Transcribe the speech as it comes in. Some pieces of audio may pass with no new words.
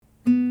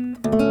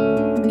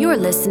are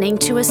listening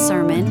to a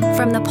sermon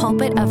from the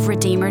pulpit of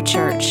Redeemer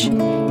Church,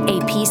 a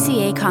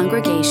PCA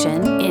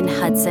congregation in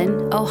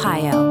Hudson,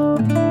 Ohio.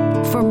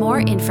 For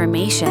more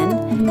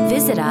information,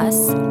 visit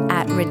us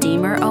at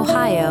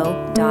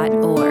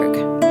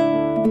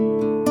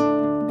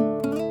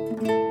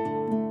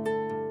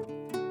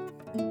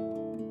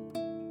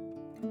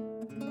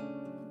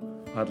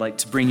I'd like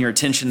to bring your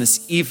attention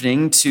this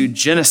evening to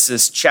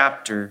Genesis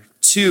chapter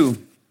 2.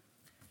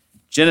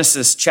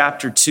 Genesis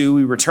chapter 2,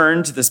 we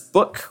return to this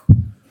book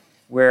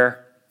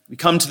where we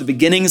come to the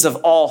beginnings of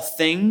all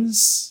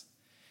things.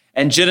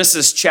 And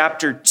Genesis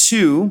chapter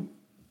 2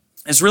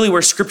 is really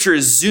where Scripture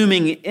is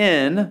zooming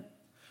in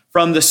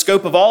from the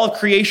scope of all of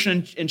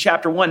creation in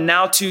chapter 1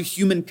 now to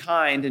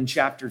humankind in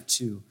chapter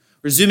 2.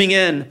 We're zooming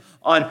in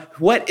on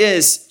what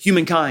is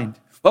humankind?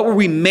 What were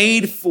we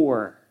made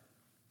for?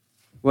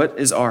 What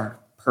is our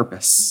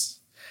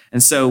purpose?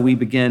 And so we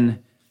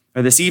begin,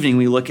 or this evening,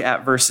 we look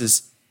at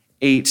verses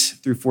 8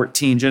 through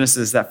 14.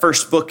 Genesis, that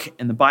first book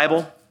in the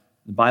Bible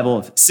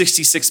of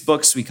 66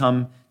 books. We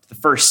come to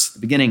the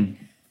beginning,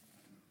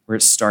 where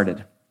it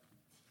started.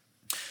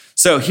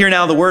 So hear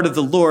now the word of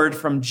the Lord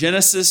from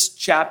Genesis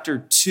chapter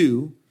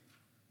 2,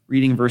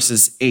 reading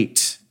verses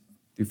 8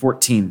 through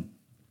 14.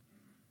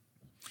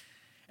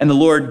 And the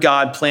Lord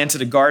God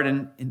planted a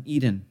garden in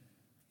Eden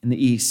in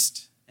the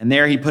east, and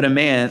there he put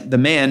the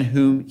man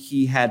whom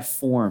he had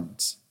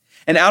formed.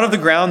 And out of the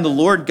ground the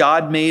Lord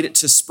God made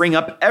to spring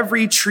up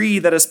every tree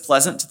that is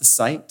pleasant to the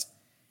sight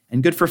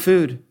and good for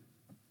food.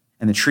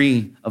 And the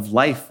tree of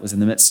life was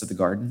in the midst of the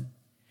garden,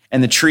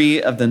 and the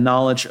tree of the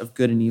knowledge of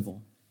good and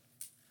evil.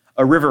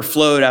 A river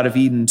flowed out of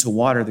Eden to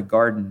water the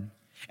garden,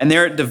 and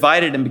there it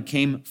divided and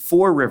became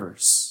 4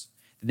 rivers.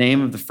 The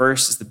name of the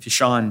first is the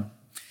Pishon.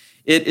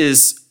 It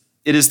is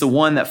the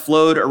one that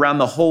flowed around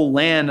the whole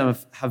land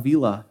of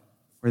Havilah,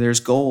 where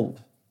there's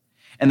gold.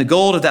 And the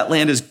gold of that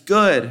land is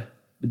good.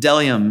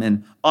 Bdellium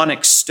and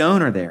onyx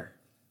stone are there.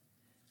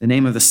 The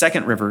name of the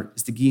second river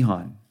is the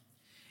Gihon.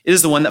 It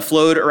is the one that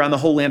flowed around the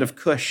whole land of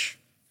Cush.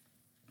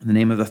 And the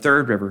name of the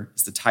third river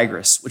is the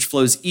Tigris, which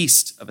flows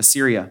east of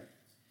Assyria.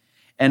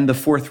 And the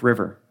fourth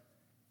river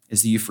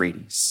is the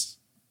Euphrates.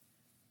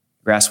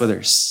 The grass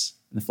withers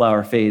and the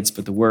flower fades,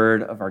 but the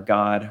word of our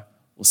God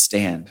will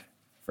stand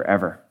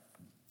forever.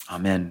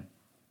 Amen.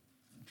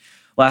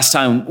 Last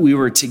time we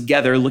were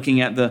together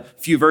looking at the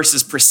few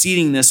verses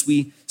preceding this,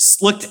 we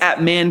looked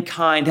at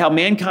mankind, how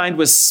mankind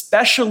was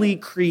specially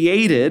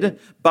created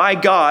by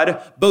God,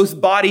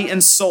 both body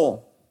and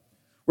soul.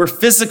 We're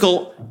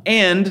physical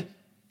and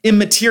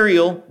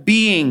immaterial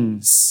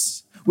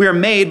beings. We are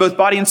made, both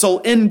body and soul,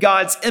 in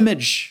God's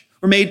image.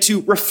 We're made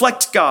to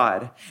reflect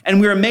God,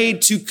 and we are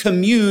made to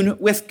commune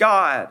with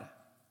God.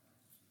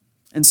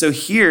 And so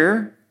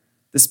here,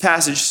 this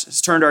passage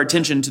has turned our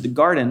attention to the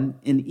garden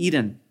in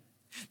Eden.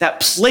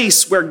 That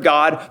place where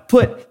God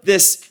put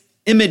this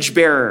image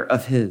bearer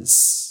of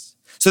his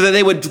so that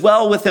they would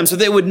dwell with him, so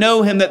they would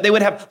know him, that they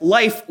would have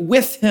life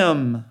with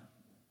him.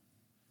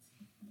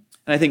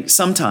 And I think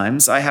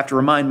sometimes I have to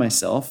remind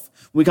myself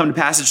when we come to a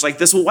passage like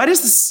this, well, why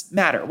does this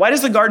matter? Why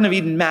does the Garden of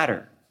Eden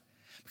matter?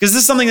 Because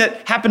this is something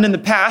that happened in the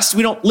past.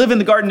 We don't live in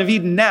the Garden of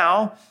Eden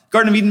now.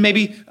 Garden of Eden,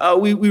 maybe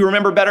we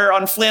remember better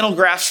on flannel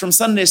graphs from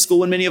Sunday school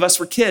when many of us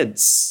were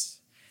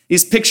kids.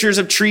 These pictures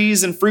of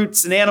trees and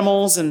fruits and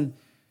animals and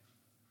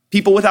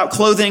people without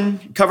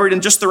clothing, covered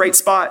in just the right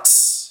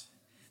spots.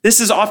 This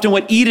is often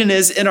what Eden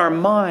is in our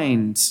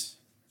mind.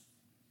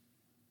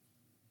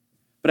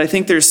 But I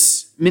think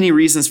there's many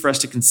reasons for us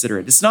to consider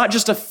it. It's not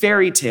just a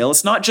fairy tale.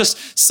 It's not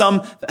just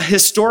some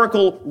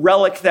historical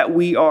relic that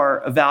we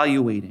are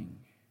evaluating.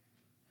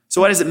 So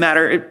why does it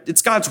matter?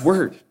 It's God's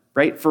word,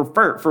 right? For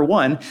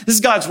one, this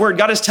is God's word.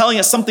 God is telling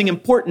us something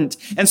important.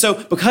 And so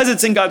because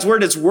it's in God's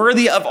word, it's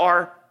worthy of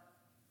our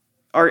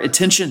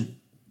attention.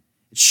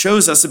 It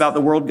shows us about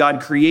the world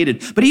God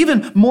created. But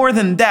even more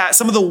than that,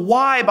 some of the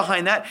why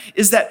behind that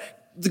is that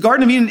the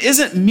Garden of Eden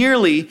isn't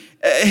merely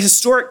a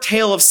historic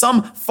tale of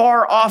some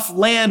far-off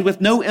land with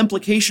no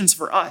implications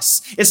for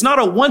us. It's not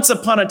a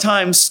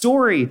once-upon-a-time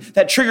story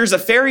that triggers a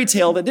fairy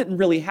tale that didn't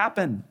really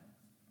happen.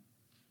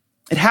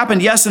 It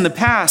happened, yes, in the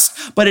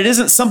past, but it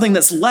isn't something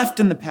that's left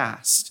in the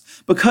past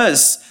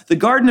because the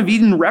Garden of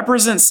Eden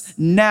represents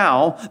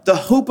now the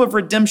hope of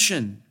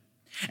redemption.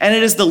 And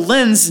it is the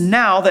lens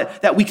now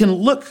that we can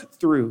look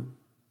through,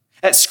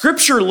 that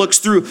Scripture looks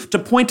through to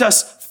point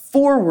us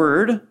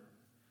forward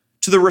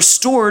to the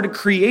restored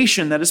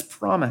creation that is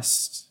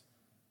promised.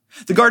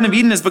 The Garden of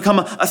Eden has become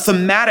a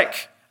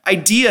thematic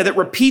idea that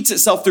repeats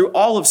itself through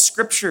all of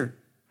Scripture.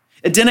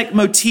 Edenic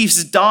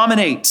motifs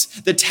dominate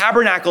the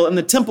tabernacle and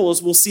the temple,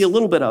 as we'll see a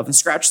little bit of and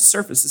scratch the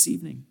surface this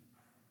evening.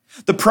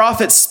 The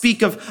prophets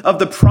speak of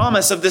the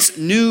promise of this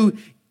new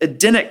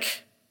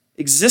Edenic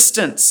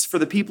existence for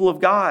the people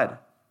of God.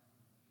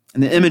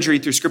 And the imagery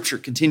through Scripture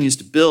continues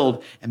to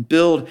build and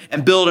build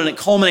and build, and it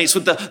culminates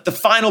with the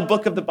final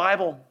book of the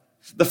Bible.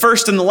 The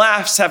first and the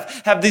last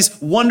have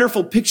these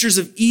wonderful pictures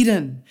of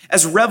Eden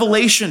as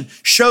Revelation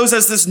shows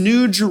us this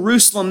new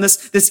Jerusalem,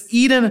 this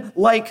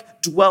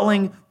Eden-like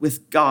dwelling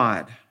with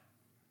God.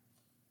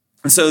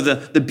 And so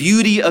the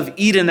beauty of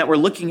Eden that we're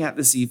looking at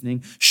this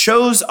evening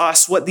shows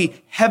us what the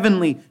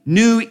heavenly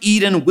new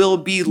Eden will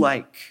be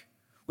like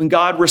when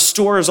God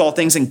restores all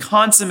things and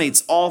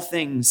consummates all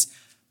things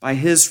by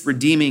his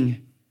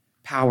redeeming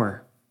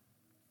power.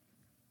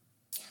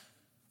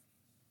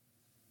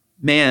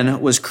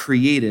 Man was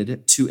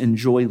created to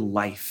enjoy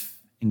life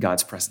in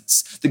God's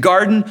presence. The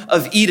Garden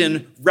of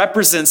Eden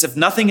represents, if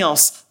nothing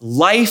else,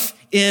 life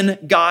in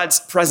God's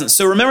presence.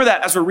 So remember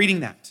that as we're reading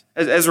that,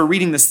 as we're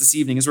reading this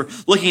evening, as we're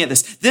looking at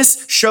this.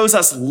 This shows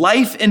us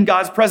life in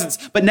God's presence.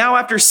 But now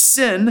after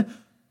sin,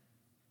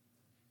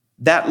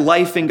 that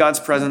life in God's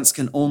presence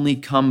can only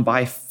come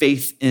by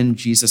faith in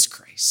Jesus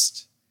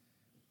Christ.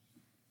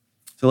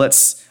 So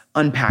let's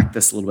unpack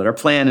this a little bit. Our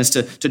plan is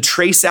to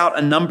trace out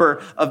a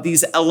number of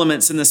these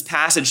elements in this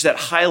passage that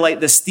highlight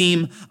this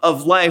theme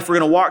of life. We're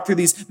going to walk through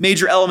these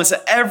major elements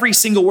that every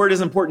single word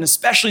is important,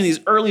 especially in these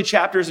early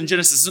chapters in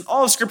Genesis. And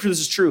all of Scripture, this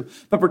is true,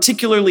 but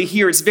particularly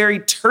here, it's very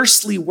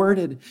tersely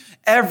worded.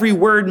 Every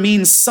word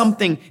means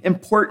something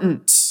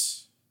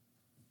important.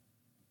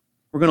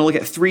 We're going to look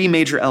at three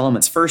major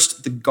elements.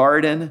 First, the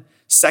garden.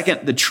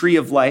 Second, the tree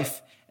of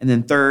life. And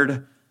then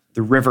third,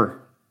 the river.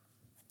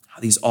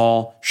 These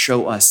all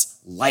show us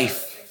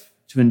life,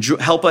 to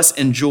help us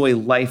enjoy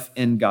life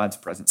in God's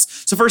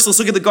presence. So first, let's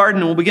look at the garden,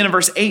 and we'll begin in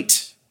verse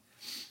 8.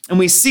 And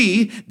we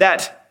see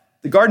that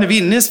the Garden of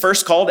Eden is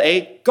first called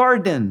a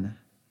garden.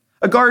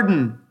 A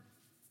garden.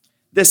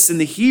 This in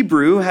the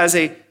Hebrew has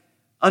a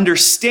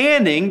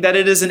understanding that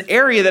it is an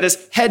area that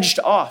is hedged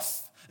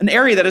off, an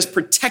area that is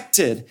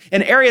protected,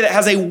 an area that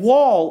has a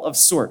wall of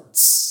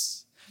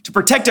sorts to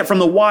protect it from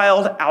the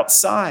wild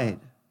outside.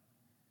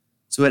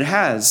 So it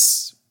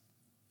has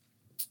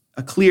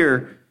a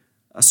clear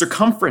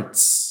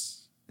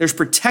circumference. There's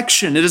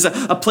protection. It is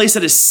a place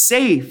that is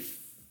safe.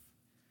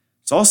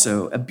 It's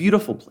also a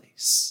beautiful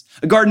place.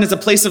 A garden is a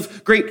place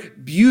of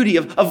great beauty,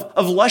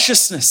 of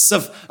lusciousness,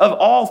 of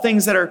all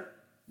things that are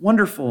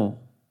wonderful.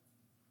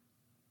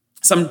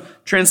 Some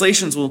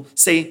translations will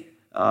say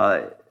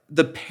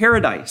the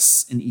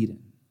paradise in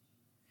Eden.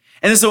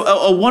 And it's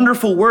a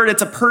wonderful word.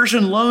 It's a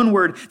Persian loan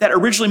word that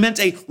originally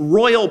meant a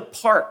royal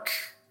park.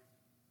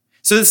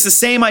 So it's the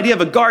same idea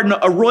of a garden,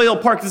 a royal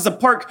park. This is a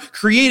park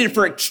created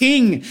for a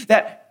king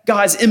that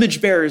God's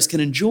image bearers can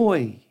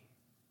enjoy.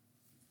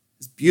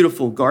 This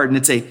beautiful garden,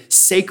 it's a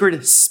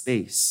sacred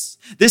space.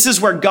 This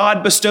is where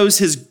God bestows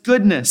his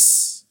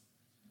goodness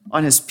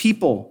on his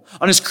people,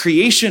 on his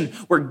creation,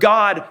 where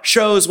God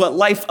shows what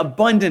life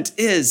abundant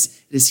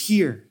is. It is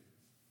here,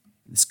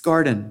 in this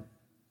garden.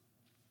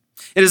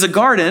 It is a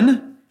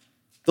garden,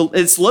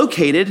 it's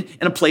located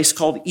in a place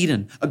called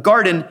Eden, a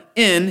garden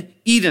in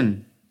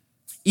Eden.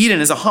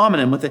 Eden is a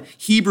homonym with a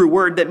Hebrew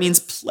word that means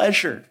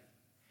pleasure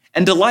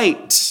and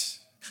delight.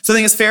 So I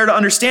think it's fair to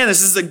understand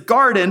this is a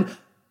garden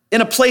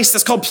in a place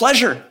that's called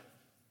pleasure.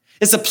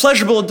 It's a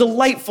pleasurable, a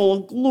delightful,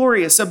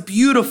 glorious, a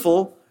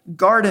beautiful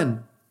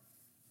garden.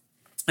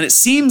 And it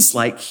seems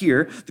like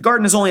here, the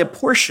garden is only a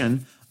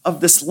portion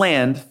of this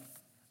land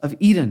of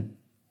Eden.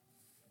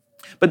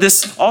 But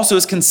this also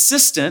is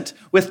consistent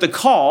with the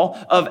call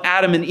of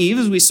Adam and Eve,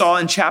 as we saw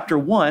in chapter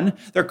 1,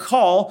 their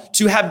call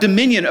to have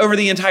dominion over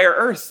the entire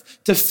earth,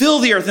 to fill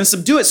the earth and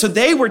subdue it. So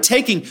they were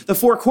taking the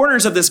four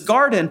corners of this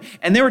garden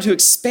and they were to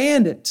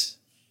expand it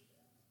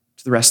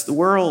to the rest of the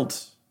world.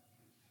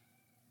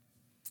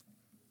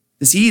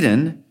 This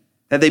Eden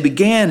that they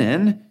began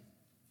in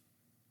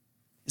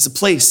is a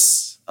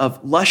place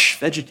of lush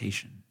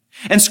vegetation.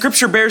 And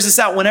Scripture bears this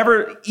out.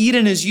 Whenever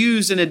Eden is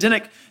used and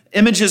Edenic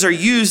images are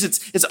used,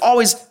 it's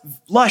always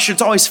lush,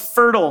 it's always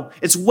fertile,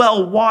 it's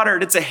well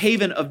watered, it's a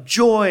haven of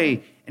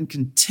joy and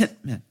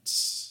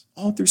contentment,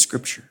 all through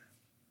Scripture.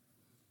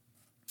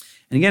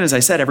 And again, as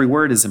I said, every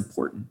word is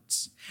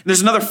important. And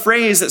there's another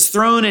phrase that's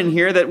thrown in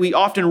here that we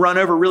often run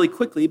over really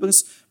quickly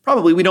because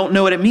probably we don't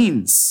know what it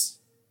means.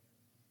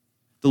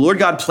 The Lord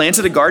God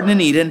planted a garden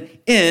in Eden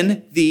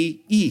in the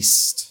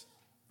east.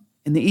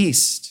 In the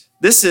east.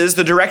 This is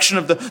the direction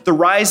of the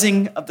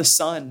rising of the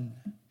sun.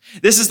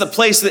 This is the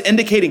place that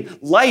indicating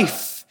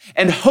life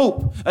and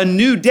hope. A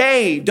new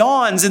day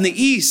dawns in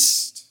the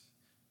east.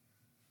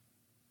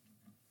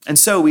 And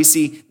so we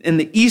see in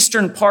the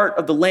eastern part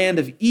of the land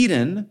of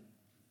Eden,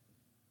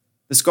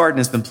 this garden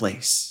has been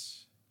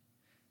placed,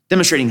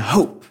 demonstrating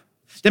hope,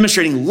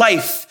 demonstrating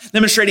life,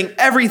 demonstrating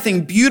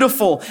everything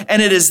beautiful.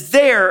 And it is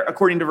there,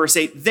 according to verse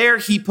 8, there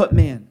he put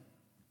man.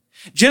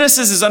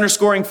 Genesis is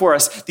underscoring for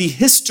us the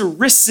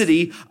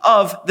historicity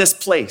of this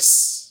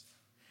place.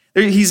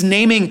 He's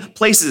naming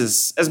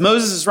places. As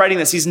Moses is writing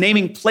this, he's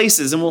naming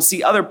places, and we'll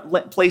see other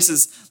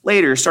places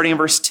later, starting in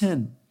verse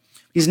 10.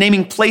 He's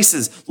naming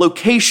places,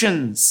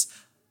 locations,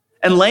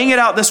 and laying it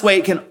out this way.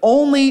 It can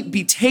only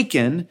be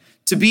taken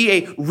to be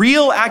a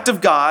real act of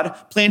God,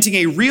 planting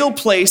a real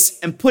place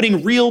and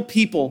putting real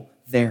people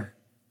there.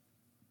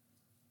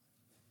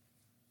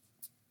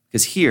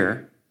 Because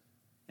here,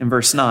 in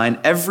verse 9,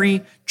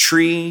 every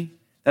tree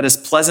that is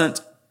pleasant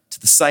to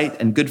the sight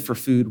and good for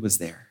food was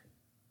there.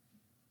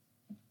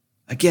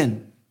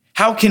 Again,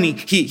 how can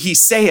he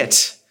say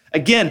it?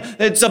 Again,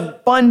 it's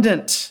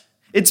abundant.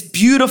 It's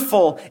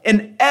beautiful.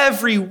 In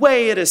every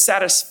way, it is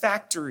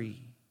satisfactory.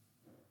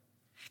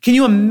 Can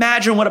you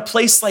imagine what a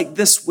place like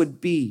this would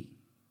be?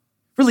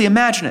 Really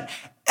imagine it.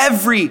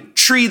 Every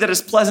tree that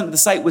is pleasant to the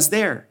sight was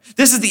there.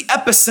 This is the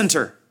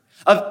epicenter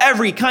of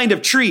every kind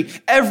of tree.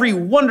 Every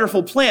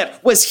wonderful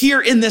plant was here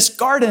in this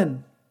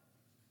garden.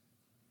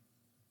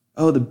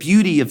 Oh, the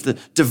beauty of the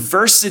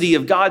diversity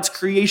of God's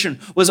creation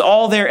was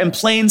all there in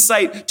plain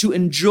sight to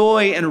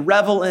enjoy and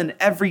revel in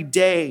every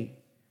day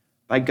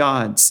by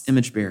God's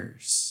image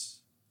bearers.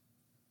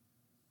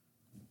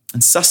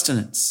 And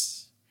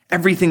sustenance,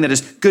 everything that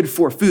is good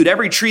for food,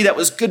 every tree that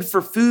was good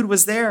for food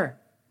was there.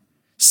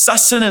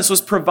 Sustenance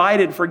was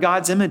provided for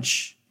God's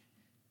image,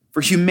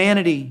 for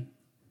humanity.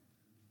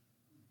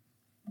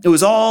 It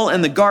was all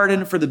in the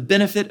garden for the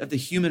benefit of the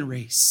human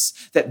race,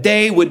 that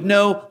they would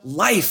know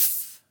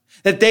life,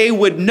 that they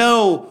would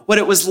know what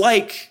it was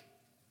like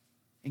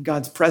in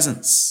God's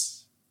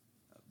presence.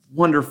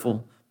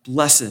 Wonderful,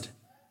 blessed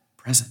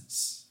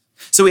presence.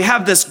 So we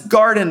have this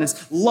garden,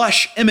 this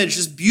lush image,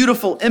 this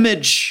beautiful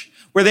image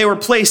where they were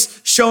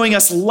placed, showing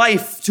us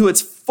life to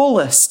its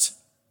fullest.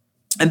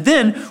 And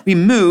then we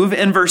move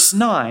in verse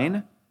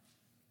 9,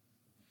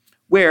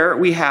 where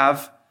we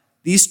have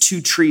these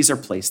two trees are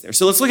placed there.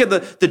 So let's look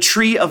at the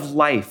tree of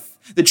life.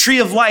 The tree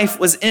of life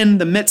was in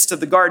the midst of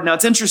the garden. Now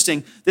it's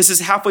interesting. This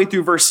is halfway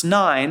through verse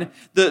 9.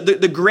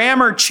 The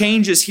grammar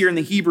changes here in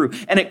the Hebrew,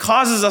 and it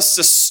causes us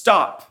to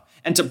stop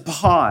and to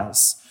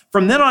pause.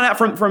 From then on out,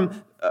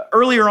 from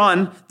earlier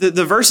on,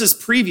 the verses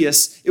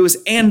previous, it was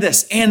and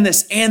this, and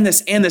this, and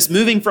this, and this,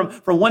 moving from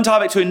one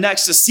topic to the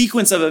next, a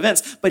sequence of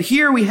events. But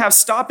here we have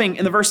stopping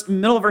in the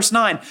middle of verse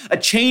 9, a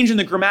change in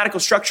the grammatical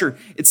structure.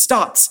 It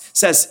stops,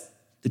 says,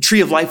 the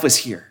tree of life was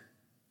here.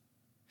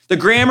 The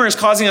grammar is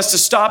causing us to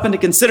stop and to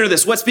consider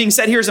this. What's being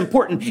said here is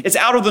important. It's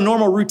out of the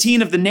normal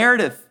routine of the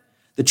narrative.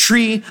 The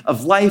tree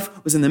of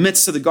life was in the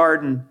midst of the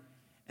garden,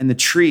 and the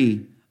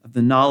tree of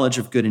the knowledge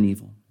of good and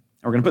evil.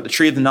 And we're going to put the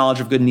tree of the knowledge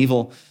of good and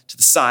evil to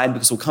the side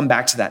because we'll come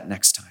back to that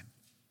next time.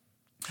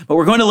 But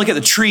we're going to look at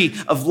the tree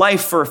of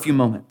life for a few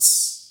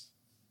moments.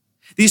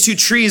 These two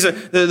trees are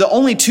the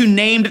only two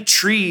named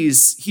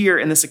trees here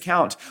in this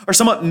account, are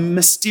somewhat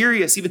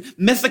mysterious, even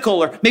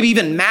mythical, or maybe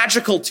even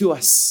magical to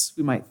us,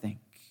 we might think.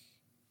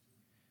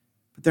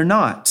 But they're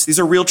not. These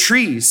are real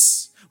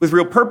trees with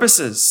real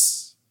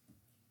purposes.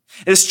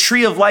 This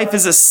tree of life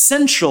is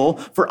essential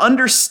for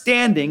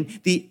understanding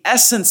the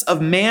essence of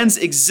man's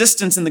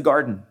existence in the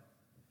garden.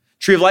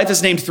 Tree of life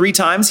is named 3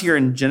 times here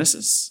in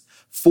Genesis,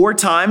 4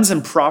 times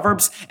in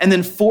Proverbs, and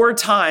then 4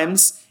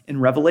 times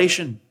in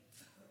Revelation.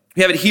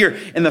 We have it here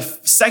in the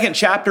 2nd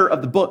chapter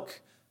of the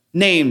book,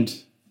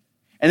 named.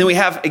 And then we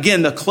have,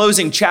 again, the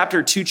closing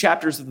chapter, 2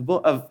 chapters of the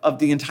book of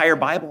the entire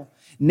Bible.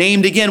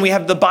 Named again, we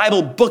have the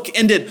Bible book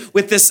ended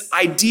with this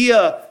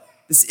idea,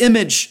 this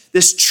image,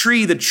 this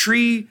tree, the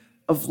tree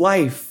of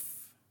life.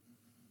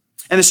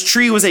 And this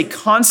tree was a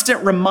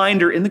constant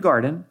reminder in the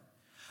garden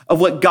of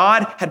what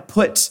God had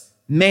put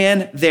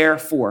man there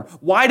for.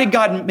 Why did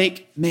God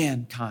make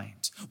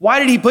mankind? Why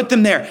did he put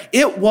them there?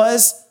 It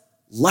was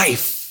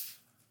life.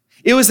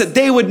 It was that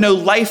they would know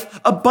life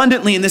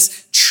abundantly, and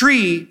this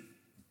tree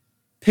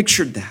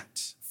pictured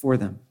that for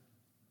them.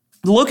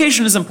 The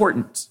location is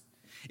important.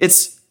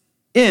 It's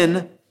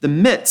in the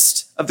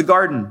midst of the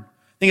garden.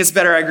 I think it's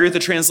better, I agree with the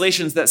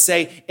translations that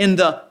say in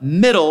the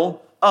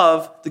middle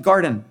of the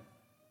garden.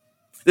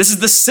 This is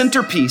the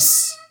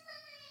centerpiece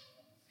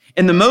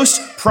in the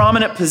most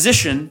prominent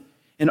position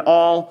in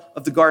all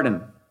of the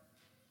garden.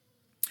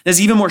 It's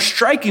even more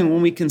striking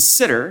when we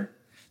consider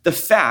the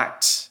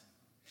fact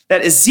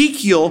that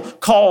Ezekiel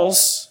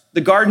calls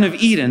the Garden of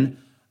Eden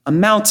a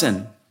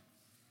mountain.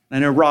 I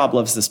know Rob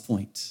loves this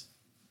point.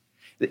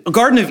 The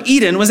Garden of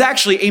Eden was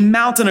actually a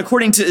mountain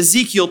according to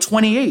Ezekiel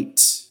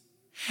 28.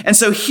 And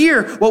so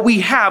here, what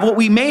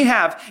we may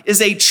have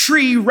is a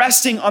tree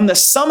resting on the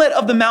summit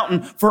of the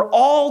mountain for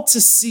all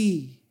to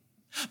see.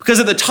 Because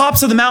at the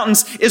tops of the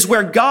mountains is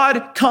where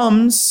God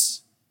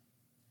comes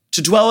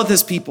to dwell with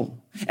his people.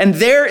 And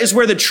there is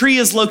where the tree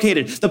is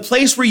located, the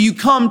place where you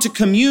come to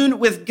commune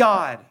with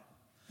God,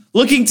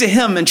 looking to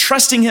him and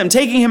trusting him,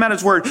 taking him at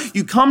his word.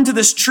 You come to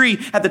this tree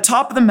at the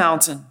top of the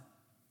mountain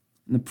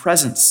in the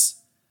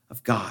presence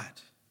of God.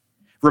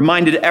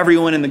 Reminded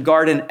everyone in the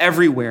garden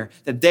everywhere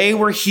that they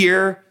were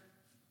here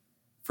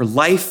for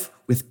life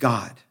with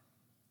God.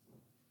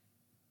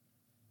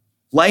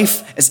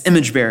 Life as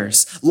image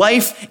bearers.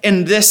 Life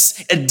in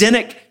this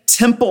Edenic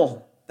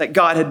temple that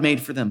God had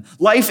made for them.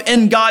 Life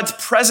in God's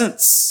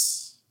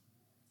presence.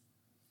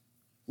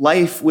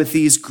 Life with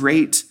these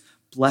great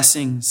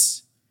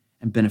blessings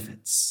and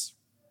benefits.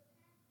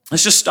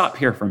 Let's just stop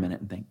here for a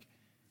minute and think.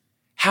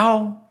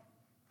 How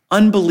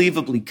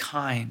unbelievably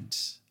kind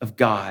of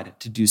God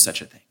to do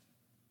such a thing.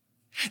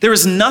 There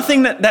was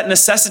nothing that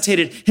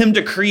necessitated him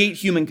to create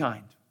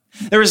humankind.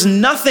 There was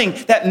nothing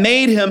that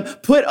made him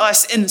put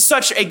us in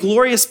such a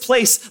glorious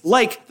place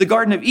like the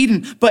Garden of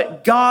Eden,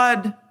 but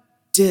God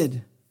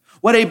did.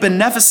 What a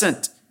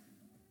beneficent,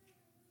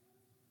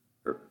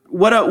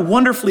 What a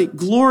wonderfully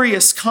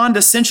glorious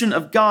condescension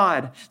of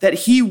God that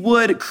he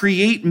would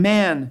create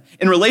man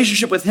in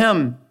relationship with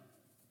him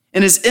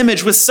in his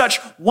image with such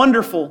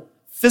wonderful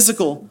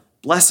physical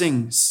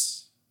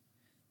blessings.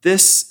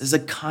 This is a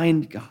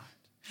kind God.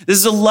 This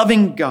is a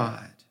loving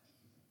God.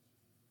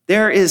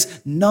 There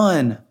is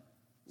none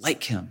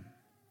like him.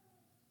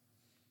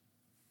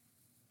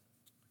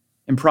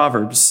 In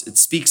Proverbs, it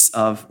speaks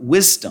of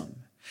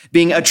wisdom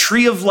being a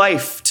tree of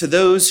life to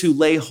those who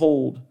lay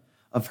hold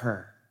of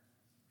her.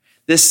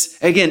 This,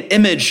 again,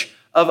 image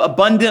of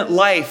abundant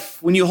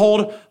life. When you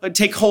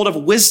take hold of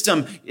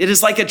wisdom, it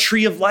is like a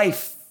tree of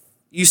life.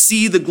 You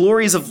see the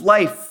glories of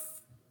life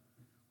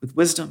with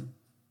wisdom. And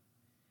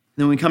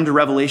then when we come to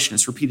Revelation,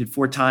 it's repeated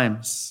 4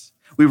 times.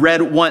 We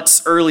read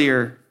once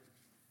earlier,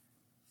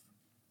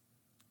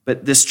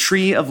 but this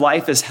tree of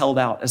life is held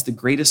out as the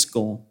greatest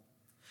goal,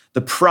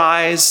 the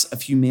prize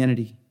of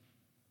humanity,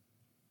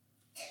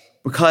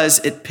 because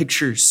it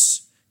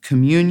pictures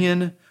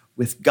communion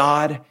with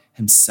God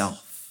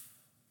himself.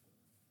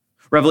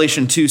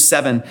 Revelation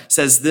 2:7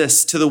 says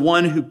this, to the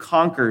one who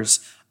conquers,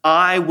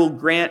 I will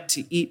grant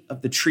to eat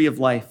of the tree of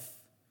life,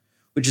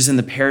 which is in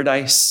the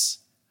paradise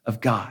of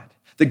God.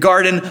 The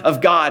garden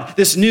of God,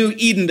 this new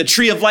Eden, the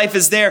tree of life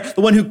is there, the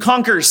one who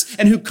conquers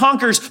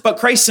but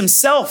Christ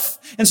himself.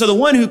 And so the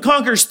one who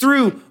conquers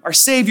through our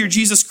Savior,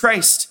 Jesus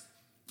Christ,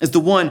 is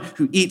the one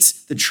who eats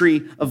the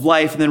tree of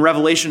life. And then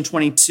Revelation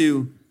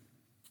 22,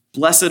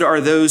 blessed are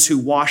those who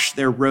wash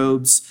their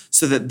robes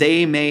so that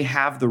they may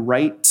have the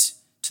right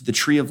to the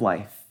tree of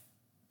life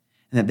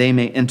and that they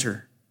may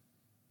enter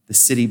the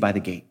city by the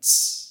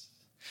gates.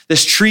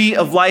 This tree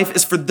of life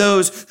is for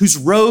those whose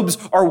robes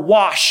are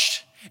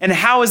washed. And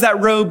how is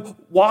that robe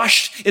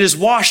washed? It is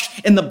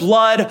washed in the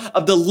blood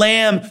of the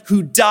Lamb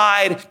who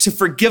died to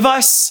forgive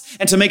us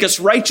and to make us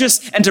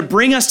righteous and to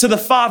bring us to the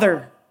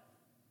Father.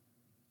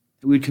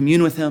 That we would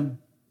commune with him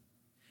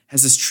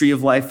as this tree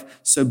of life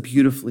so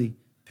beautifully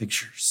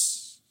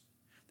pictures.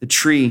 The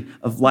tree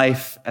of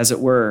life, as it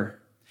were.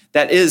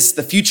 That is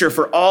the future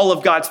for all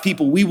of God's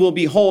people. We will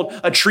behold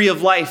a tree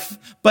of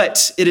life,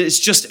 but it is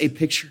just a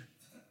picture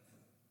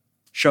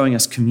showing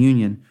us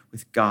communion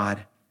with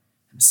God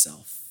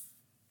himself.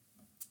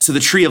 So the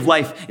tree of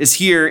life is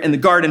here in the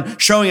garden,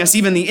 showing us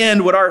even the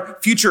end, what our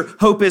future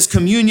hope is,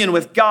 communion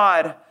with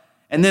God.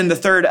 And then the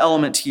third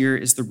element here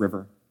is the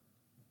river.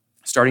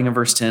 Starting in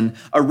verse 10,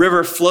 a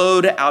river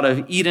flowed out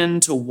of Eden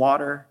to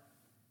water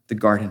the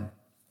garden.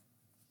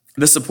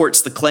 This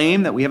supports the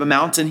claim that we have a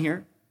mountain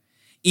here.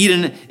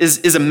 Eden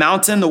is a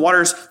mountain. The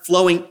water's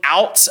flowing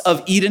out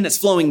of Eden. It's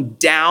flowing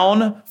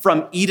down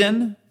from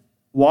Eden,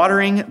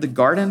 watering the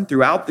garden,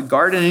 throughout the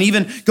garden, and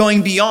even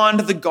going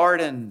beyond the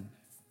garden.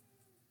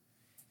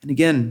 And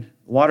again,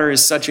 water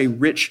is such a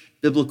rich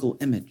biblical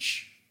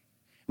image.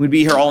 We'd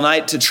be here all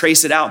night to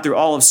trace it out through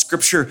all of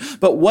Scripture.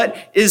 But what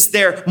is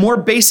there more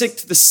basic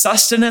to the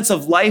sustenance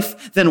of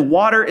life than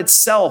water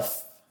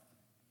itself?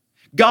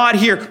 God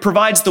here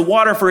provides the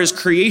water for his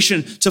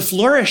creation to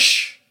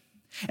flourish.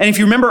 And if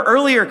you remember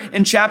earlier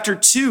in chapter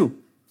 2,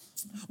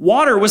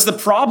 water was the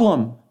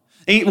problem.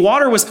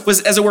 Water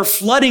was, as it were,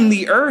 flooding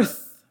the earth.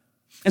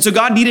 And so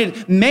God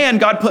needed man.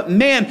 God put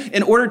man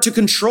in order to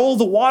control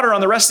the water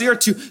on the rest of the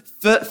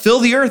earth, to fill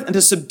the earth and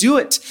to subdue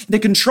it, and to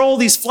control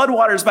these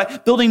floodwaters by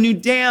building new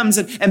dams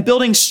and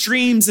building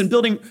streams and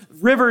building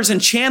rivers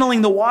and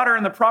channeling the water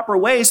in the proper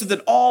way so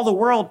that all the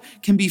world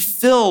can be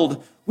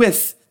filled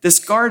with this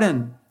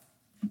garden.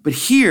 But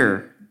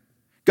here,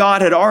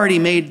 God had already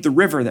made the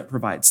river that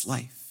provides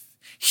life.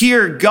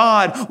 Here,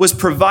 God was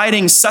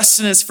providing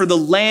sustenance for the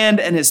land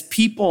and his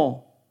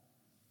people.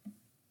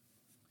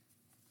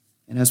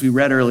 And as we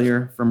read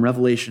earlier from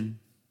Revelation,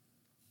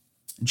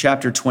 in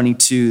chapter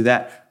 22,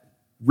 that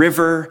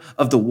river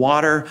of the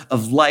water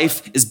of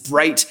life is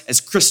bright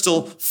as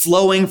crystal,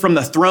 flowing from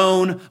the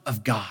throne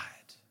of God.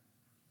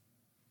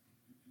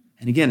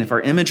 And again, if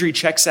our imagery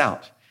checks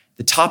out,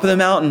 the top of the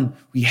mountain,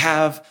 we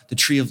have the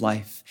tree of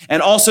life.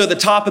 And also at the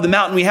top of the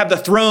mountain, we have the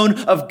throne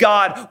of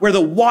God, where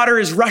the water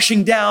is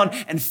rushing down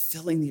and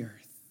filling the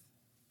earth,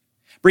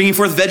 bringing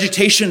forth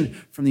vegetation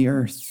from the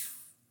earth.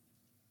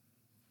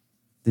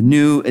 The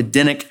new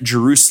Edenic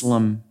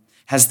Jerusalem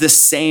has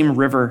this same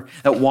river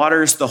that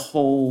waters the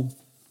whole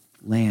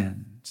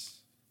land.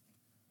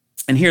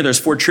 And here there's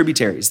 4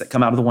 tributaries that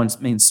come out of the one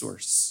main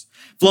source,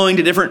 flowing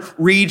to different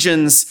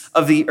regions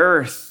of the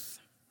earth.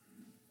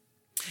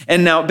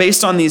 And now,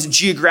 based on these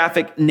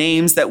geographic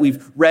names that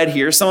we've read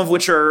here, some of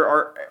which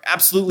are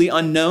absolutely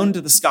unknown to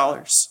the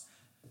scholars,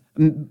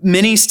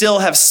 many still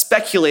have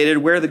speculated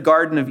where the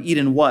Garden of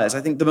Eden was.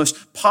 I think the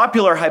most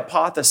popular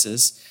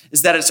hypothesis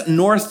is that it's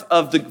north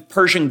of the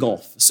Persian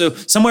Gulf, so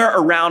somewhere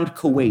around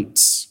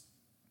Kuwait.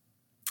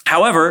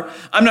 However,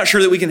 I'm not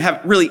sure that we can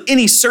have really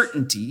any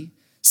certainty,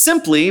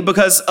 simply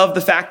because of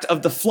the fact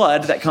of the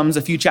flood that comes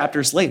a few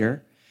chapters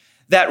later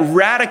that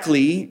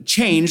radically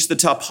changed the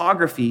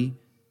topography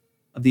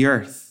of the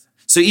earth.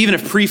 So even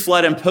if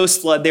pre-flood and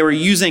post-flood, they were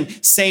using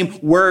same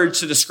words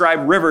to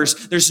describe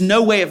rivers, there's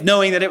no way of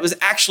knowing that it was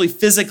actually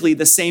physically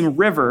the same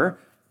river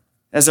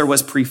as there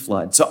was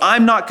pre-flood. So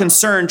I'm not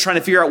concerned trying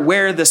to figure out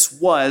where this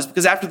was,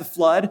 because after the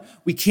flood,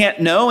 we can't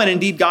know. And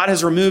indeed, God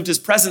has removed his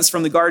presence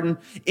from the garden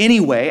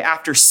anyway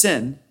after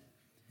sin.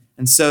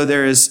 And so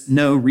there is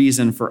no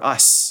reason for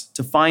us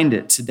to find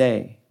it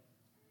today.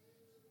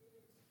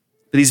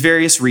 But these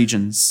various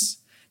regions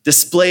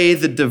display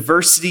the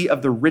diversity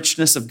of the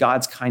richness of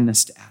God's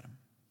kindness to Adam.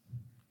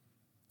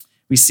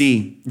 We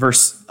see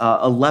verse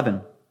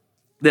 11,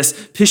 this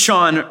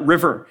Pishon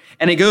River,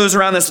 and it goes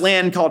around this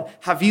land called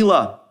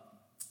Havilah.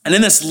 And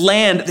in this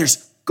land,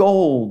 there's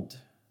gold.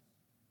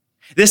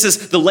 This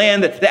is the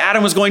land that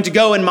Adam was going to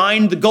go and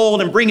mine the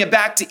gold and bring it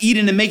back to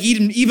Eden and make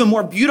Eden even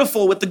more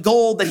beautiful with the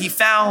gold that he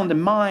found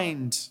and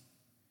mined.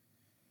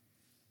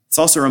 This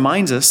also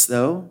reminds us,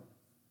 though,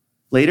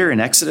 later in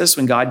Exodus,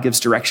 when God gives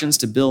directions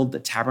to build the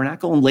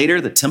tabernacle and later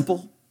the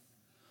temple,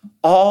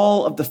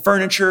 all of the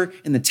furniture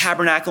in the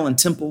tabernacle and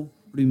temple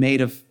would be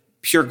made of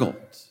pure gold.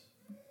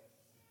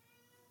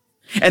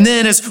 And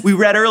then, as we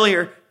read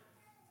earlier,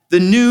 the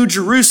New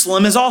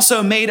Jerusalem is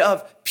also made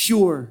of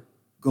pure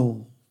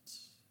gold.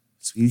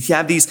 So we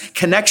have these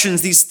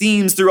connections, these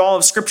themes through all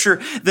of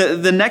Scripture.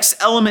 The next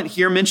element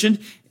here mentioned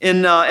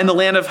in the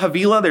land of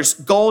Havilah, there's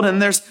gold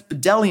and there's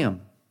bdellium.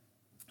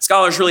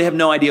 Scholars really have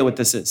no idea what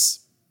this is.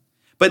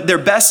 But their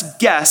best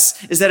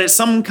guess is that it's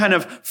some kind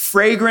of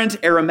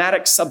fragrant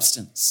aromatic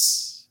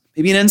substance,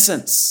 maybe an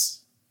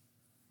incense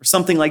or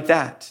something like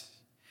that.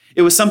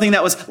 It was something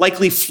that was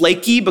likely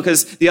flaky,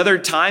 because the other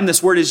time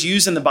this word is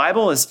used in the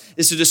Bible is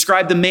to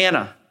describe the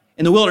manna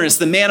in the wilderness.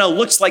 The manna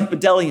looks like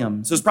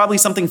bdellium. So it's probably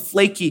something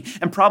flaky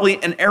and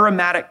probably an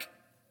aromatic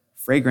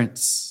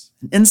fragrance,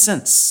 an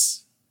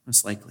incense,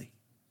 most likely.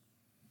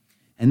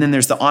 And then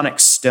there's the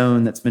onyx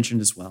stone that's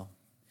mentioned as well.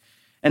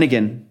 And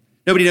again,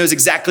 nobody knows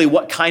exactly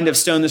what kind of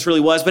stone this really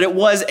was, but it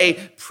was a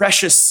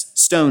precious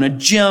stone, a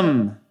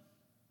gem.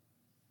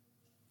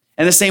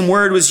 And the same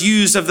word was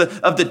used of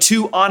the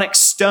two onyx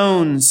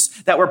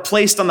stones that were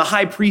placed on the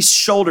high priest's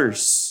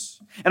shoulders.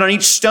 And on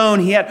each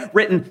stone, he had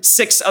written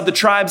 6 of the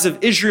tribes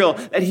of Israel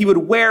that he would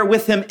wear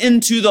with him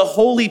into the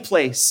holy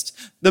place,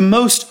 the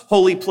most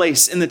holy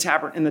place in the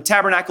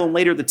tabernacle and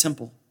later the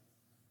temple.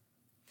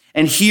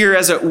 And here,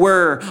 as it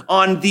were,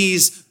 on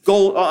these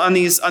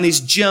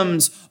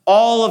gems,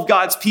 all of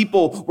God's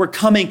people were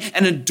coming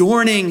and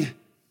adorning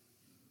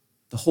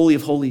the Holy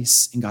of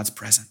Holies in God's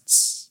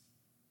presence.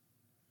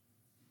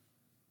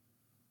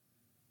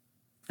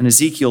 And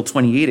Ezekiel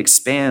 28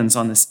 expands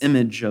on this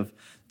image of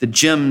the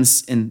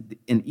gems in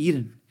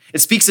Eden. It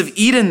speaks of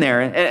Eden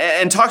there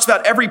and talks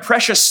about every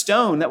precious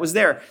stone that was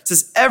there. It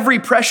says every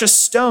precious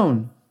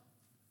stone,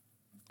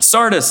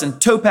 sardis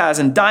and topaz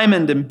and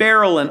diamond and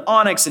beryl and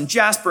onyx and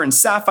jasper and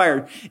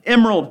sapphire,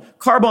 emerald,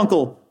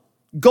 carbuncle,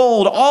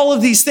 gold, all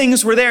of these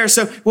things were there.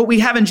 So what we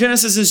have in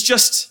Genesis is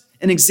just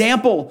an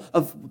example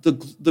of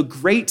the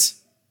great,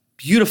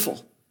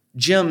 beautiful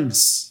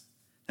gems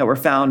that were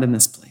found in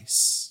this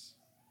place.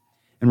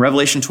 And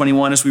Revelation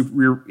 21,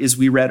 as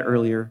we read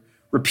earlier,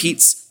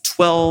 repeats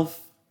 12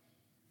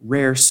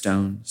 rare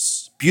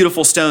stones,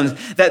 beautiful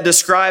stones that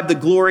describe the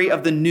glory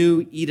of the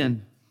new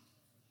Eden,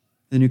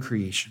 the new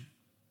creation.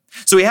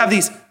 So we have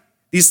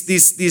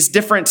these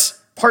different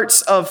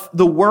parts of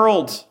the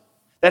world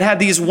that had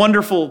these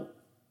wonderful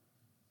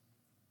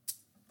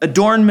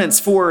adornments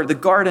for the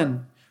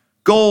garden,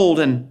 gold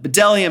and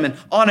bdellium and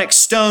onyx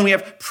stone. We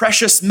have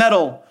precious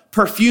metal,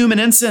 perfume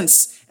and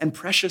incense, and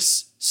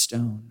precious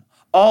stone.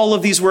 All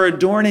of these were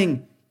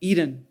adorning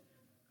Eden,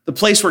 the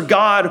place where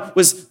God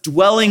was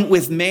dwelling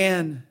with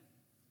man.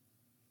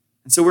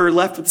 And so we're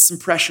left with this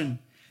impression.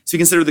 So we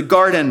consider the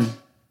garden,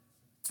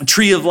 a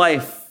tree of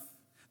life,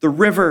 the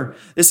river,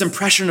 this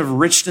impression of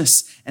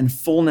richness and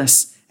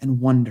fullness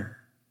and wonder.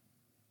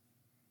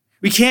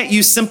 We can't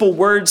use simple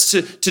words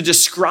to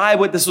describe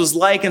what this was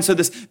like. And so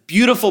this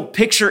beautiful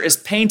picture is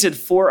painted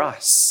for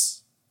us.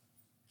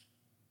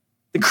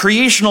 The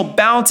creational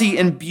bounty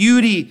and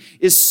beauty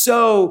is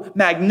so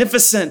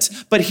magnificent.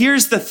 But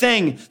here's the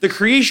thing. The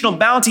creational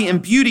bounty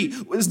and beauty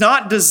was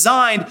not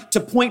designed to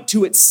point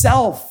to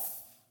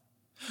itself.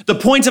 The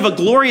point of a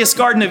glorious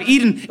Garden of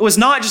Eden, it was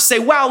not just say,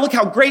 wow, look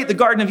how great the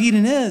Garden of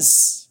Eden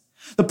is.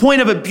 The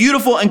point of a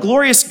beautiful and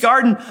glorious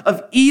Garden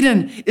of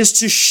Eden is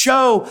to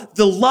show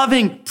the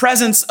loving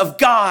presence of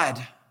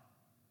God.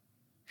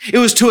 It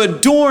was to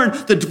adorn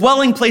the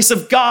dwelling place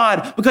of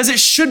God, because it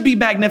should be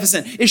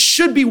magnificent. It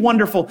should be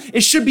wonderful.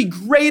 It should be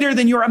greater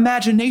than your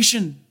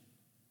imagination.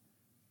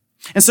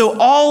 And so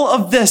all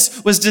of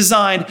this was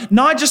designed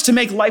not just to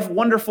make life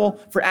wonderful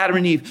for Adam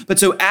and Eve, but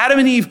so Adam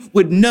and Eve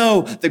would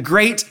know the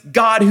great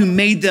God who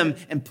made them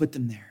and put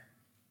them there.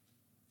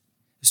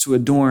 It was to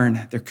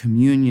adorn their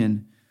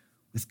communion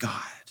with God,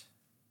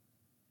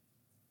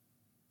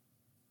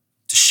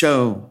 to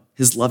show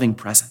his loving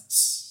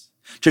presence,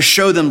 to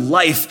show them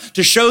life,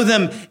 to show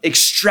them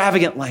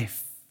extravagant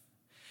life.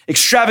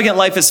 Extravagant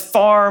life is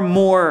far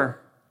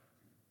more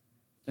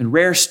than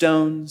rare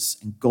stones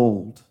and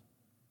gold.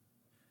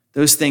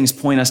 Those things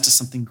point us to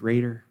something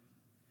greater,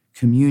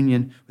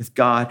 communion with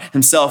God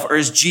himself. Or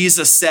as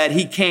Jesus said,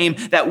 he came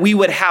that we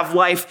would have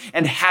life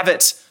and have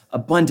it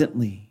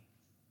abundantly.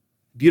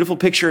 Beautiful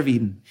picture of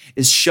Eden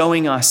is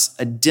showing us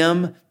a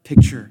dim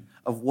picture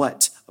of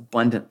what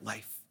abundant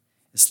life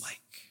is like.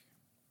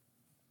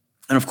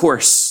 And of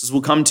course, as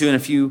we'll come to in a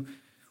few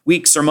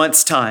weeks or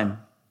months' time,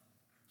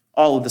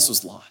 all of this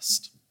was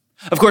lost.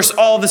 Of course,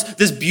 all of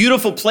this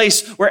beautiful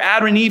place where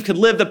Adam and Eve could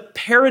live, the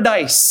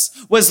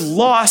paradise, was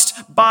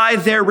lost by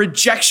their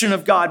rejection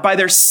of God, by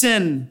their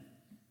sin.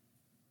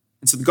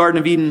 And so the Garden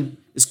of Eden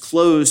is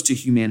closed to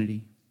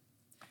humanity.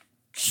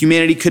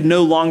 Humanity could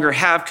no longer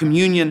have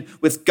communion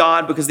with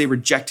God because they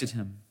rejected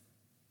him.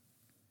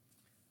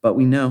 But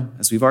we know,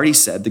 as we've already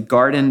said, the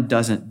garden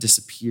doesn't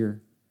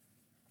disappear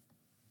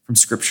from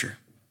Scripture.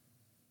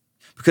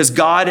 Because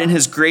God in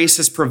his grace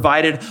has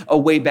provided a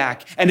way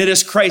back. And it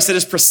is Christ. That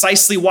is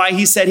precisely why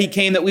he said he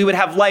came, that we would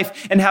have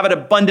life and have it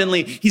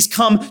abundantly. He's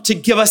come to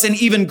give us an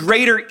even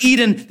greater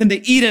Eden than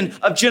the Eden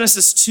of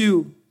Genesis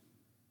 2.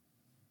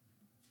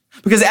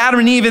 Because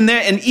Adam and Eve in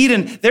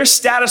Eden, their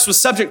status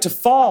was subject to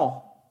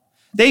fall.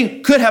 They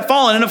could have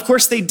fallen, and of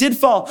course they did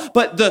fall.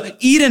 But the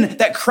Eden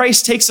that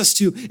Christ takes us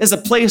to is a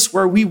place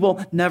where we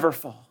will never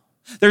fall.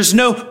 There's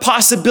no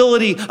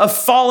possibility of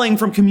falling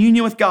from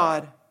communion with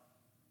God.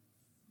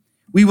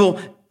 We will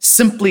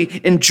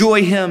simply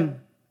enjoy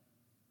him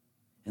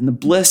and the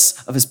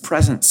bliss of his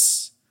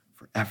presence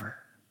forever.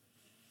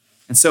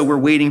 And so we're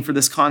waiting for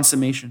this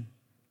consummation.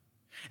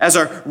 As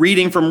our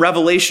reading from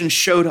Revelation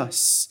showed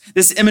us,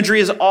 this imagery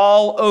is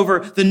all over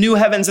the new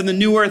heavens and the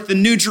new earth, the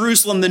new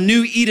Jerusalem, the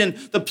new Eden,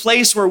 the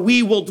place where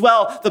we will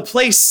dwell, the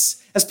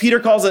place, as Peter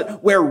calls it,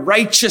 where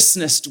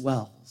righteousness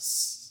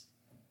dwells.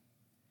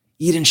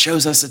 Eden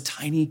shows us a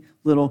tiny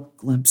little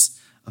glimpse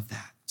of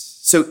that.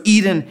 So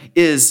Eden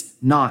is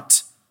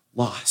not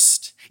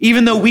lost.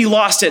 Even though we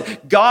lost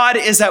it, God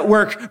is at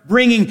work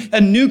bringing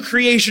a new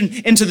creation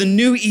into the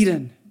new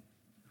Eden,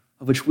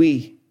 of which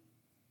we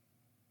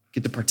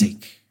get to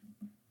partake.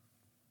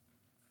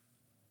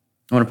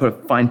 I want to put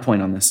a fine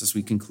point on this as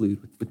we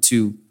conclude with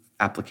two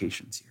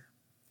applications here.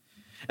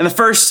 And the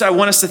first, I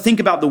want us to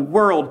think about the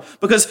world,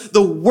 because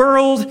the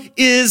world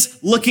is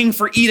looking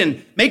for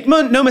Eden. Make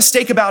no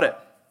mistake about it.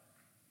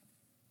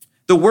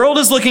 The world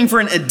is looking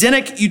for an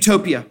Edenic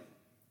utopia.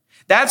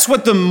 That's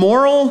what the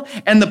moral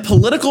and the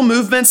political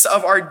movements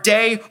of our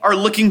day are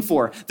looking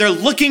for. They're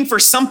looking for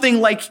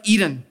something like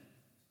Eden.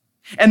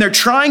 And they're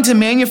trying to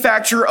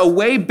manufacture a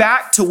way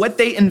back to what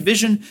they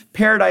envision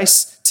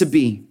paradise to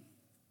be.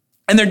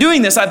 And they're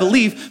doing this, I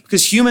believe,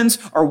 because humans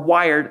are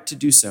wired to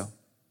do so.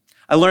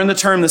 I learned the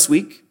term this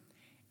week,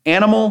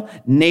 animal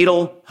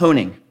natal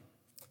honing.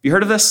 Have you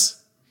heard of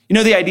this? You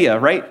know the idea,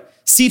 right?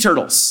 Sea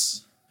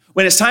turtles,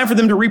 when it's time for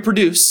them to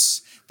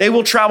reproduce, they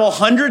will travel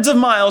hundreds of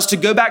miles to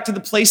go back to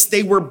the place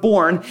they were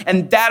born,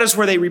 and that is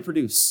where they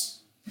reproduce.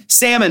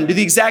 Salmon do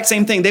the exact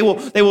same thing. They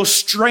will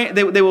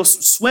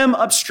swim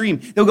upstream.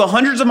 They'll go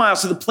hundreds of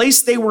miles to the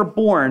place they were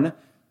born in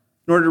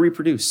order to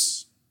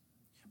reproduce.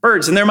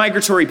 Birds and their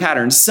migratory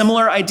patterns,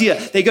 similar idea.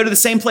 They go to the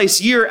same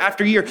place year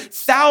after year,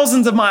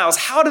 thousands of miles.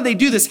 How do they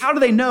do this? How do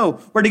they know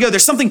where to go?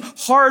 There's something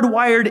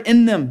hardwired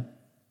in them.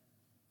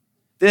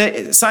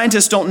 The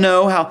scientists don't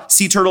know how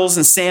sea turtles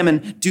and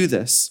salmon do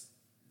this.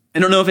 I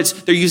don't know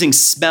if they're using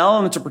smell,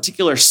 and it's a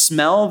particular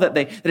smell that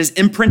is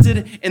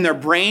imprinted in their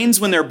brains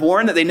when they're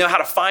born, that they know how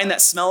to find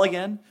that smell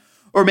again.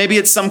 Or maybe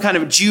it's some kind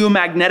of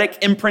geomagnetic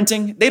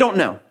imprinting. They don't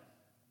know.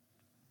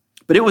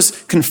 But it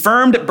was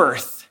confirmed at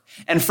birth.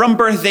 And from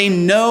birth, they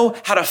know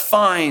how to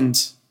find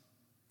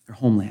their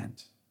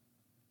homeland.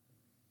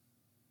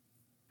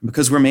 And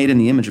because we're made in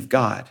the image of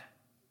God,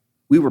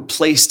 we were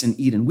placed in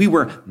Eden. We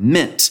were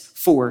meant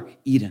for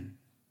Eden.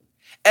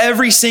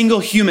 Every single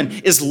human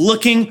is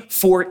looking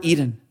for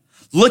Eden,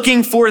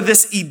 looking for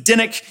this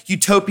Edenic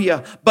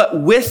utopia.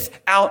 But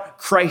without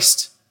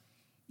Christ,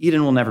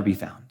 Eden will never be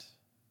found.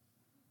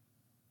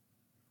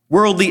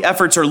 Worldly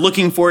efforts are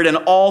looking for it in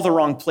all the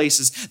wrong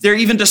places. They're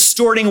even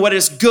distorting what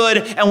is good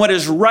and what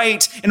is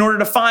right in order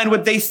to find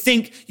what they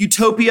think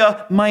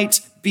utopia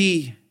might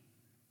be.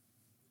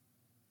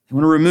 They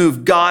want to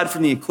remove God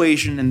from the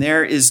equation, and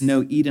there is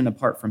no Eden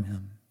apart from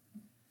him.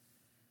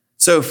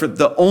 So for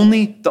the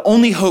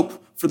only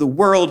hope for the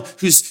world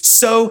who's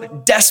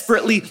so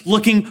desperately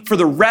looking for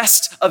the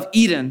rest of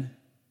Eden,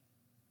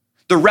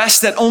 the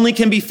rest that only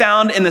can be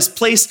found in this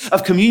place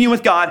of communion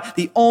with God,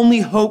 the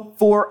only hope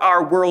for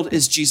our world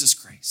is Jesus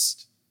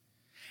Christ.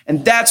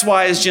 And that's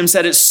why, as Jim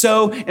said, it's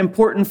so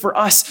important for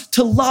us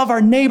to love our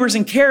neighbors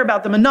and care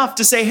about them enough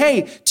to say,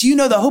 hey, do you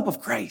know the hope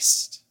of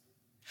Christ?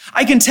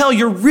 I can tell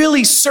you're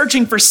really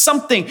searching for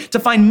something to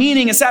find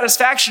meaning and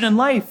satisfaction in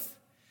life.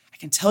 I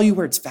can tell you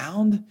where it's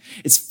found.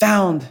 It's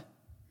found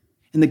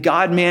in the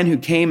God-man who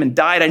came and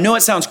died. I know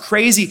it sounds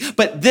crazy,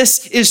 but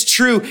this is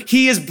true.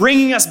 He is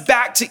bringing us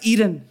back to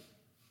Eden.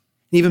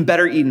 An even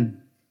better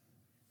Eden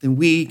than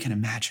we can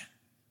imagine.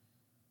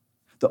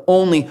 The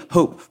only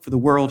hope for the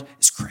world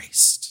is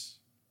Christ.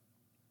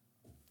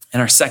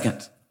 And our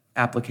second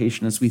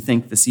application as we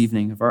think this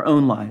evening of our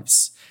own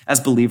lives as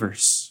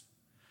believers.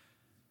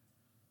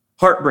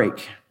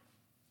 Heartbreak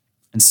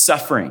and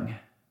suffering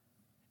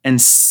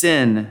and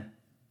sin,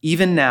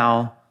 even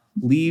now,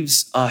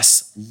 leaves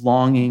us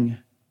longing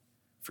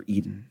for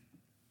Eden.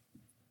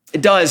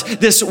 It does.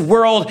 This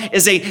world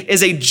is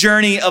a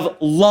journey of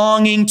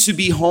longing to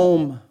be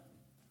home,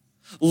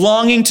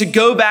 longing to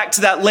go back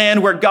to that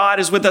land where God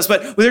is with us.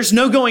 But there's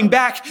no going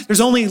back.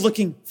 There's only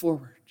looking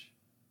forward.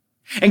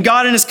 And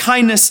God in his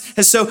kindness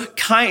has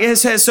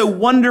so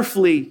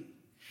wonderfully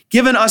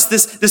given us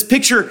this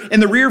picture in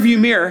the rearview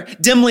mirror,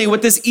 dimly,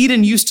 what this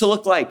Eden used to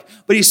look like.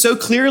 But he's so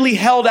clearly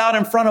held out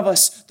in front of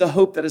us the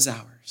hope that is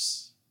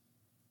ours.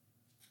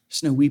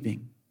 There's no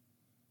weeping.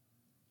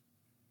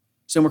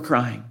 There's no more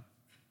crying.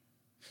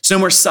 There's no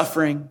more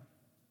suffering.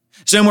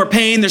 There's no more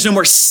pain. There's no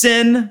more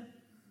sin.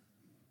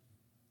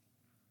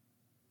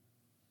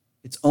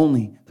 It's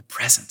only the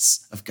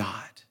presence of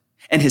God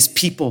and his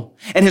people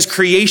and his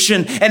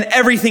creation and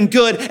everything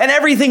good and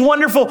everything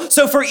wonderful.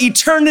 So for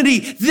eternity,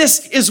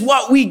 this is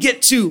what we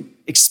get to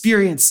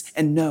experience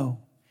and know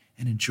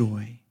and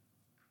enjoy.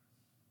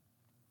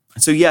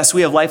 And so yes,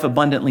 we have life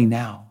abundantly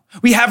now.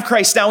 We have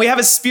Christ now. We have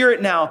his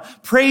Spirit now.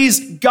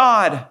 Praise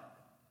God.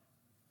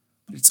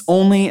 But it's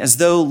only as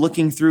though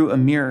looking through a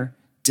mirror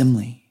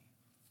dimly.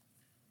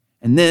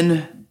 And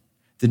then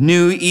the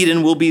new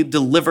Eden will be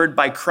delivered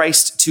by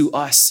Christ to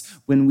us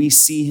when we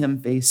see him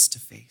face to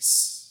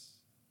face.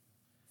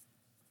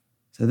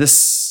 So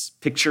this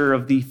picture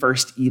of the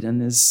first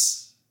Eden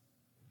is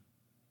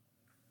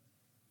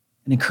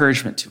an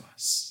encouragement to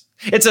us.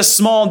 It's a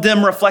small,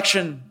 dim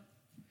reflection.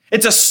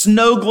 It's a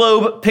snow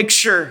globe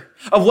picture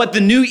of what the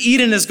new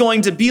Eden is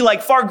going to be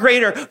like, far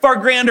greater, far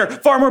grander,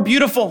 far more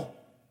beautiful.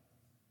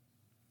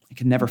 It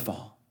can never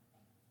fall.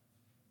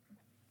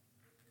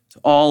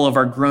 So all of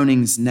our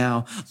groanings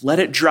now, let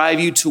it drive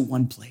you to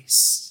one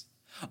place.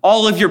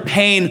 All of your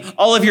pain,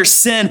 all of your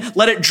sin,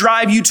 let it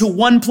drive you to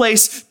one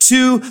place,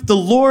 to the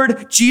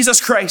Lord Jesus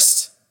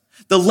Christ,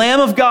 the Lamb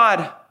of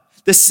God,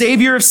 the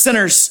Savior of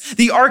sinners,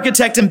 the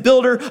architect and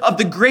builder of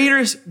the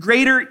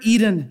greater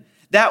Eden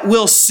that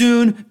will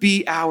soon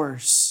be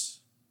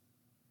ours,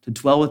 to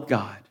dwell with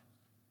God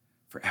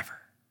forever.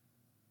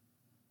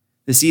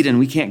 This Eden,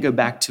 we can't go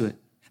back to it.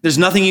 There's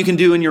nothing you can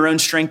do in your own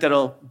strength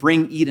that'll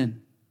bring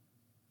Eden.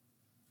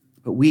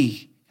 But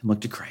we can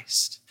look to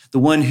Christ, the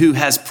one who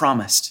has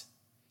promised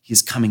he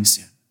is coming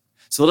soon.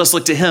 So let us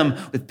look to him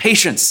with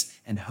patience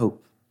and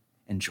hope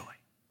and joy.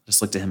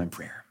 Let's look to him in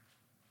prayer.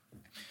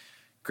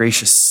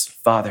 Gracious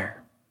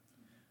Father,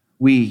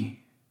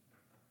 we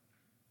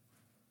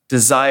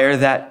desire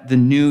that the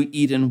new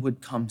Eden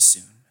would come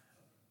soon,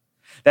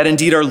 that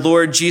indeed our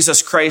Lord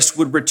Jesus Christ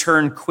would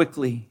return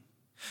quickly,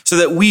 so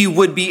that we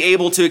would be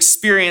able to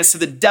experience to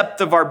the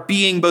depth of our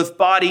being, both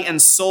body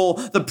and soul,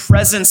 the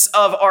presence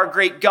of our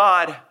great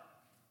God,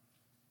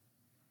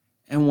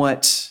 and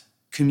what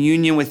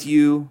communion with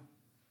you,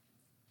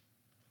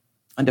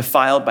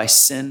 undefiled by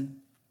sin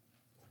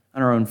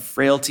and our own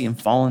frailty and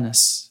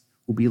fallenness,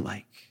 will be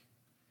like.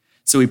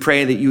 So we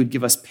pray that you would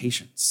give us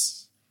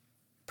patience,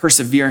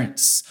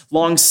 perseverance,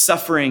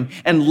 long-suffering,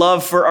 and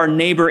love for our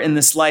neighbor in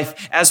this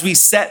life as we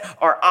set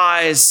our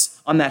eyes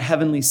on that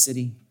heavenly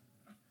city,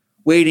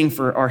 waiting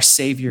for our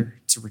Savior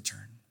to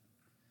return.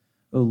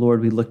 Oh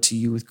Lord, we look to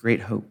you with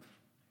great hope,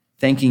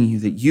 thanking you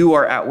that you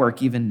are at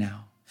work even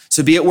now.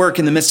 So be at work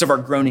in the midst of our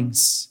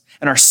groanings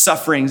and our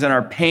sufferings and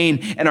our pain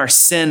and our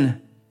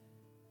sin,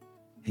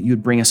 that you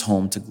would bring us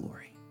home to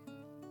glory.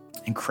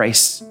 In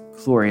Christ's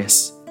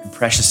glorious and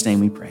precious name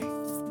we pray.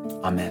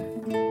 Amen.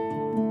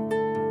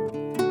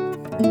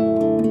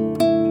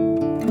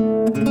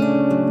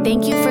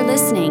 Thank you for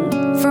listening.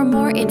 For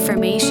more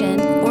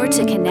information or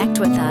to connect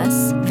with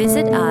us,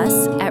 visit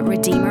us at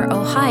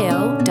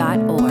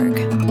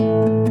redeemerohio.org.